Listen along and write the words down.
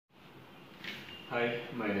Hi,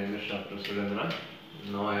 my name is Dr.E.Surendranath.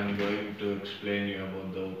 Now I am going to explain you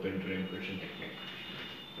about the open tray impression technique.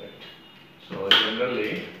 Right. So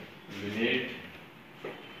generally we need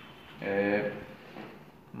a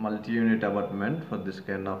multi-unit abutment for this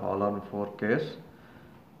kind of all-on-4 case.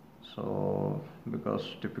 So because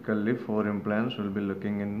typically 4 implants will be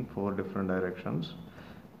looking in 4 different directions.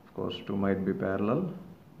 Of course 2 might be parallel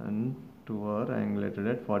and 2 are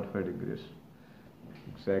angulated at 45 degrees.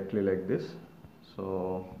 Exactly like this.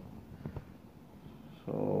 So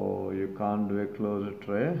you can't do a closed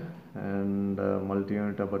tray, and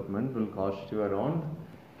multi-unit abutment will cost you around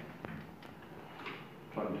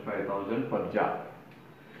 25,000 per job.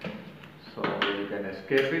 So you can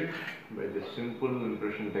escape it by this simple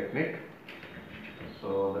impression technique.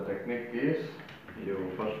 So the technique is,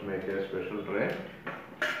 you first make a special tray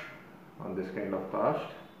on this kind of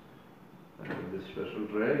cast, and in this special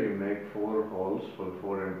tray you make 4 holes for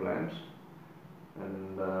 4 implants,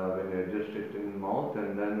 and when you adjust it in mouth,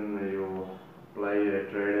 and then you apply a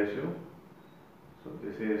tray adhesive. So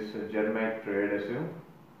this is a Germac tray adhesive,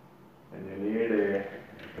 and you need a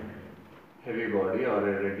heavy body or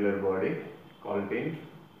a regular body, colting,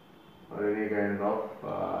 or any kind of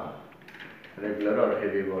regular or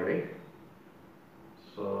heavy body.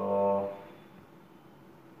 So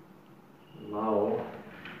now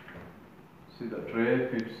see, the tray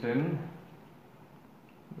fits in.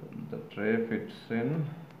 The tray fits in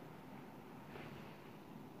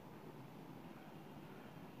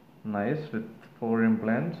nice with 4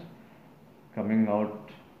 implants coming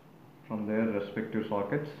out from their respective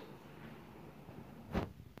sockets. So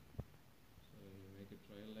you make a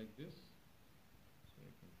trial like this, so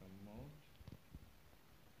you can come out.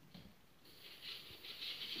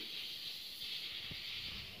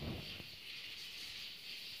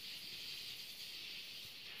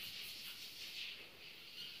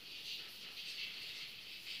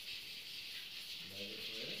 By the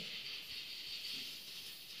tray.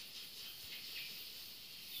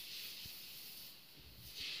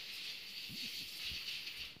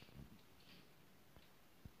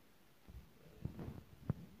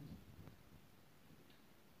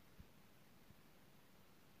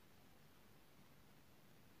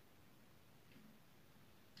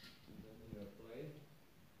 And then you apply.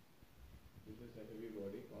 This is a heavy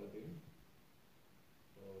body colting.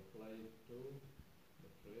 So apply it to the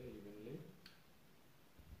tray evenly.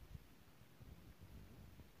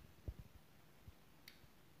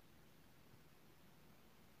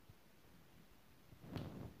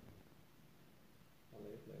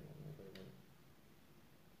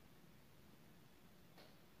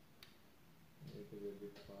 It is a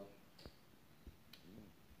bit fast.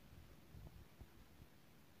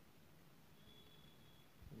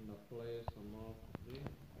 And apply some of the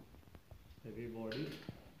heavy body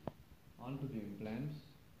onto the implants.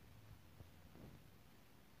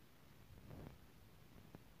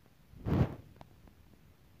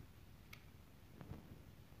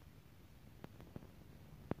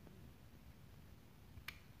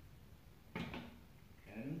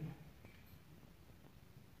 And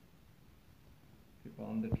keep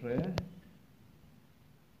on the tray.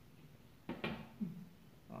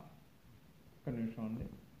 Finish only.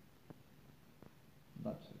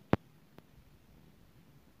 That's it.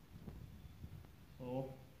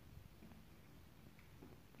 So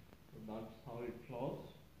that's how it flows.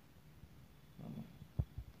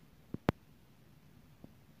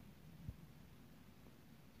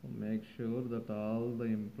 So make sure that all the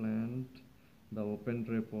implant, the open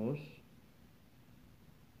tray pores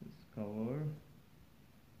is covered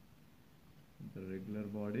with the regular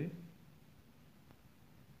body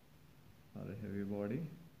or a heavy body,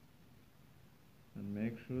 and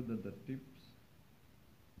make sure that the tips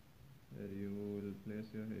where you will place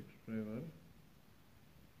your extraver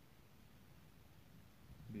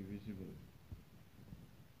be visible.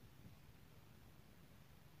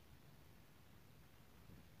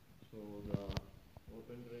 So the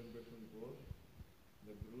open tray impression pores,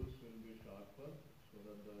 the grooves will be sharper so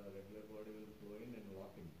that the regular body will flow in and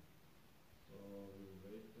lock in. So we will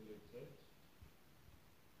wait till it sets.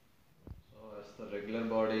 So as the regular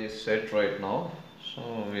body is set right now, so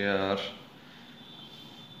we are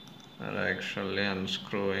actually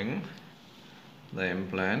unscrewing the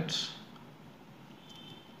implants,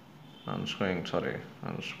 unscrewing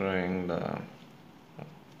the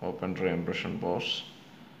open tray impression pores.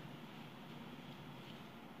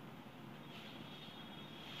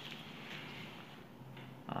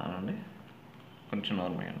 Anandi koncham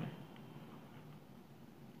normal andi.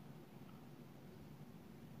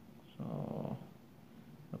 So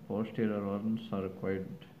the posterior ones are quite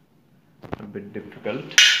a bit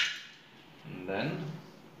difficult, and then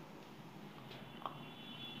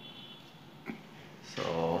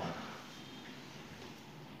so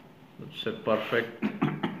it's a perfect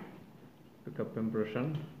pickup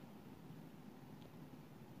impression,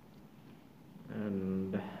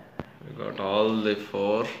 and we got all the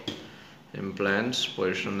 4 implants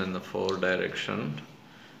positioned in the 4 direction,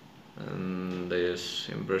 and these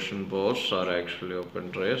impression boards are actually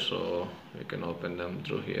open trays, so we can open them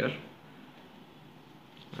through here,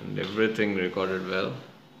 and everything recorded well.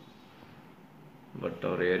 But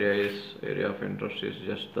our area of interest is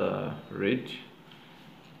just the ridge.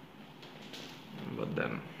 But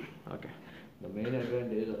then, okay. The main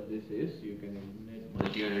advantage of this is you can eliminate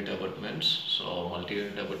multi-unit abutments. So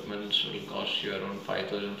multi-unit abutments will cost you around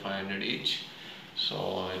 5,500 each.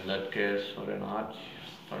 So in that case, for an arch,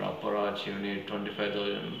 for upper arch you need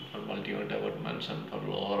 25,000 for multi-unit abutments, and for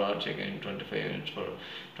lower arch again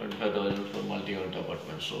 25,000 for multi-unit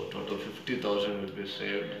abutments. So total 50,000 will be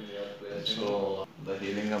saved. So the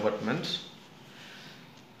healing abutments.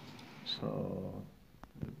 So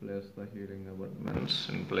place the healing abutments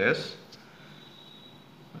in place,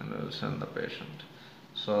 and we'll send the patient.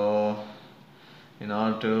 So in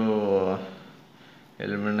order to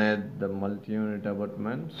eliminate the multi-unit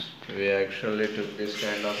abutments, we actually took this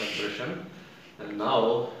kind of impression, and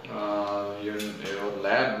now your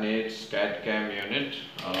lab needs CAD-CAM unit,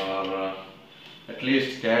 or at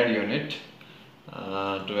least CAD unit,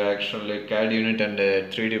 to actually CAD unit and a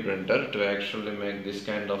 3D printer to actually make this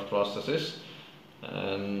kind of processes.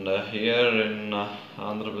 And here in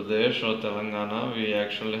Andhra Pradesh or Telangana, we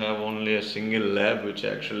actually have only a single lab which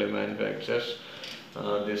actually manufactures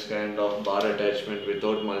this kind of bar attachment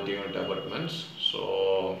without multi-unit abutments.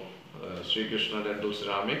 So Sri Krishna Dental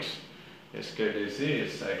Ceramics SKDC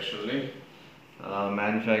is actually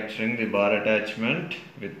manufacturing the bar attachment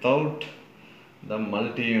without the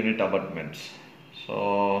multi-unit abutments.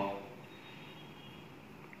 So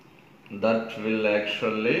that will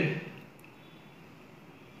actually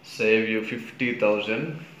save you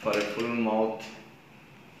 50,000 for a full mouth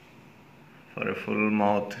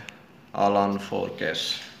all on 4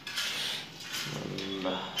 case. And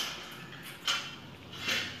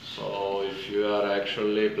so if you are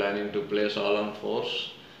actually planning to place all on 4s,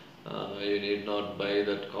 you need not buy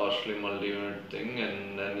that costly multi-unit thing,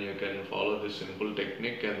 and then you can follow this simple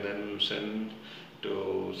technique and then send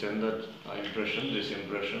that this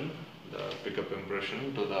impression, the pickup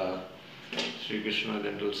impression, to the Sri Krishna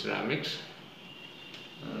Dental Ceramics.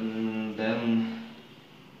 And then,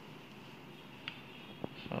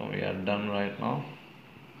 so we are done right now.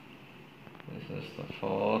 This is the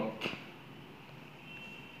 4th.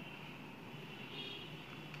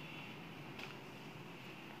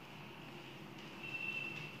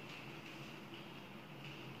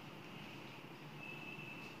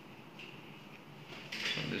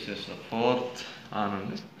 So this is the 4th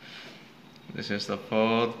Anand. This is the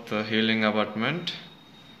 4th healing abutment,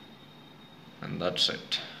 and that's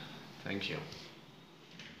it. Thank you.